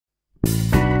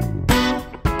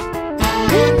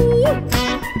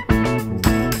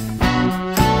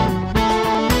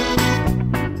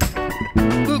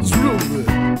Looks real good.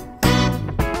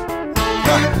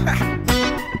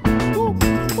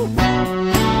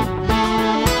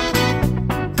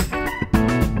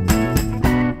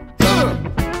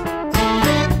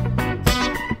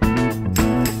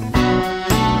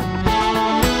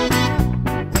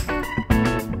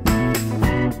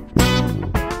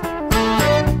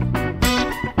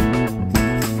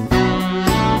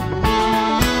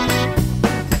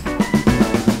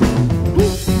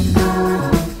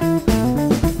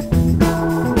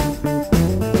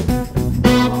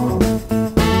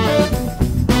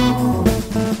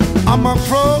 I'm a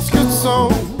crosscut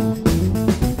soul,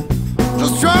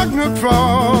 just drag me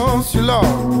across your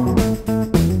lawn.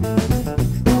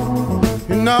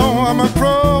 You know I'm a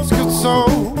crosscut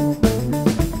soul,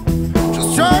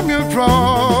 just drag me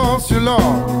across your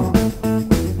lawn.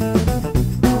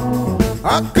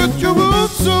 I cut your wood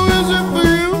so easy for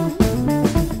you,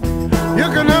 you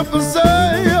can have to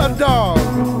say a dog.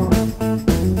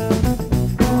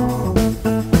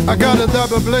 I got a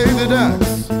double-bladed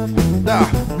axe that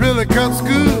really cuts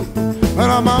good, but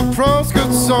I'm a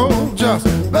crosscut soul, just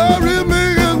bury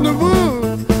me in the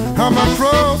wood. I'm a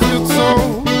crosscut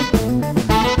soul,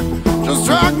 just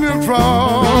drag me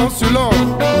across your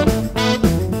lawn.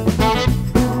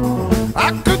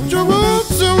 I cut your wood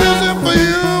so easy for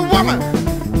you, woman,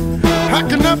 I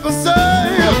can never say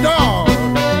a dog.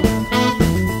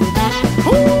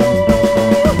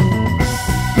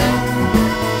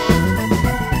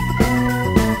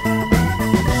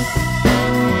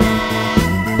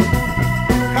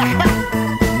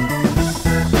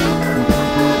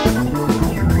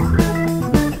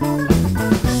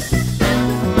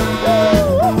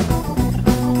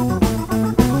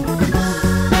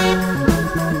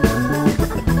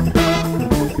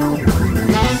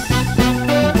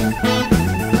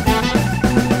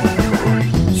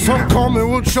 Some call me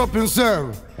wood chopping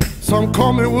Sam, some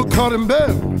call me wood cutting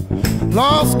Ben.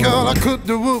 Last girl I cut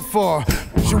the wood for,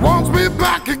 she wants me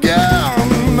back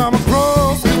again. I'm a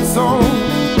crosscut soul,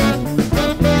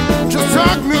 just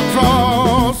drag me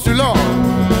across your lawn.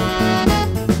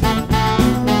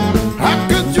 I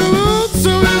cut your wood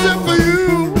so easy for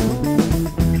you,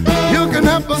 you can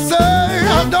have to say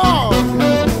a dog.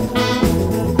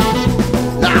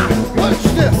 Now, watch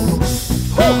this.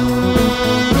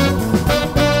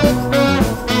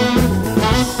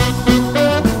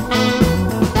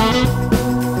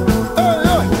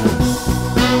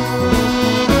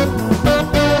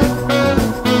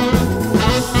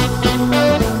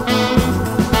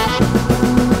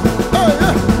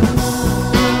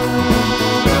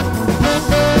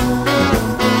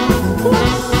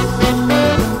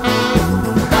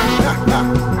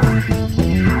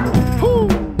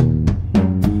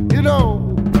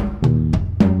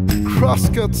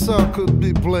 Crosscut soul could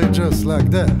be played just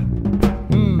like that.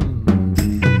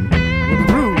 With a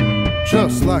groove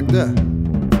just like that.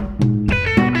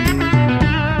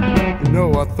 You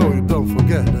know, I thought you don't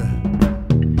forget that.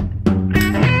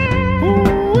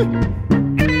 Ooh,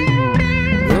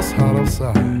 it's hot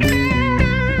outside.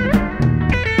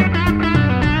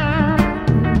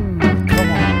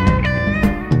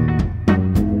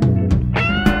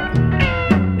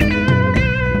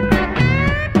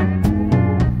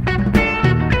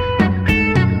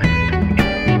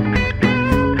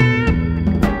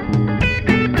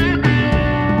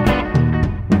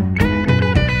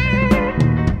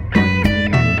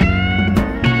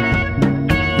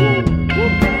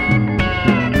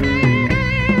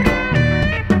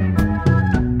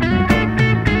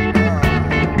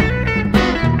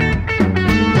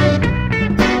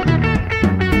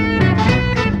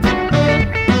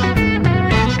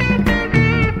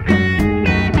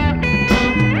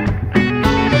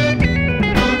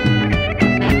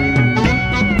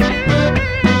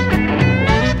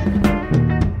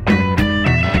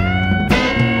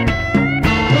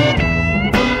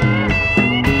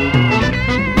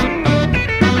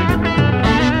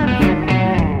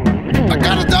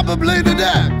 Bladed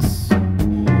axe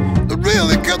that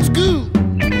really cuts good,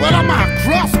 but I'm a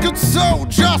crosscut soul,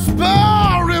 just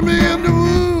bury me in the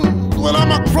wood. Well,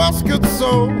 I'm a crosscut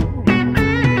soul,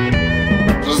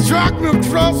 just drag me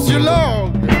across your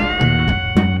log.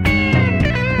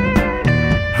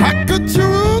 I cut your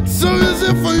wood so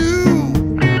easy for you,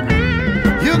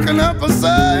 you can never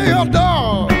say a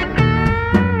dog.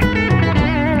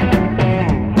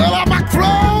 Well, I'm a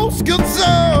crosscut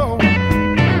soul,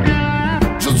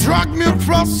 drag me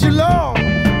across your lawn.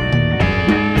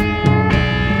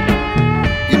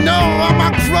 You know I'm a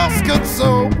crosscut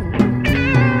soul,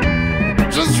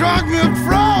 just drag me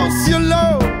across your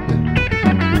lawn.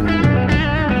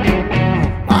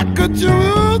 How could you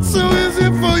lose so easy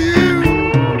for you?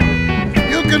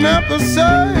 You can never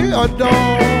say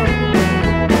adore.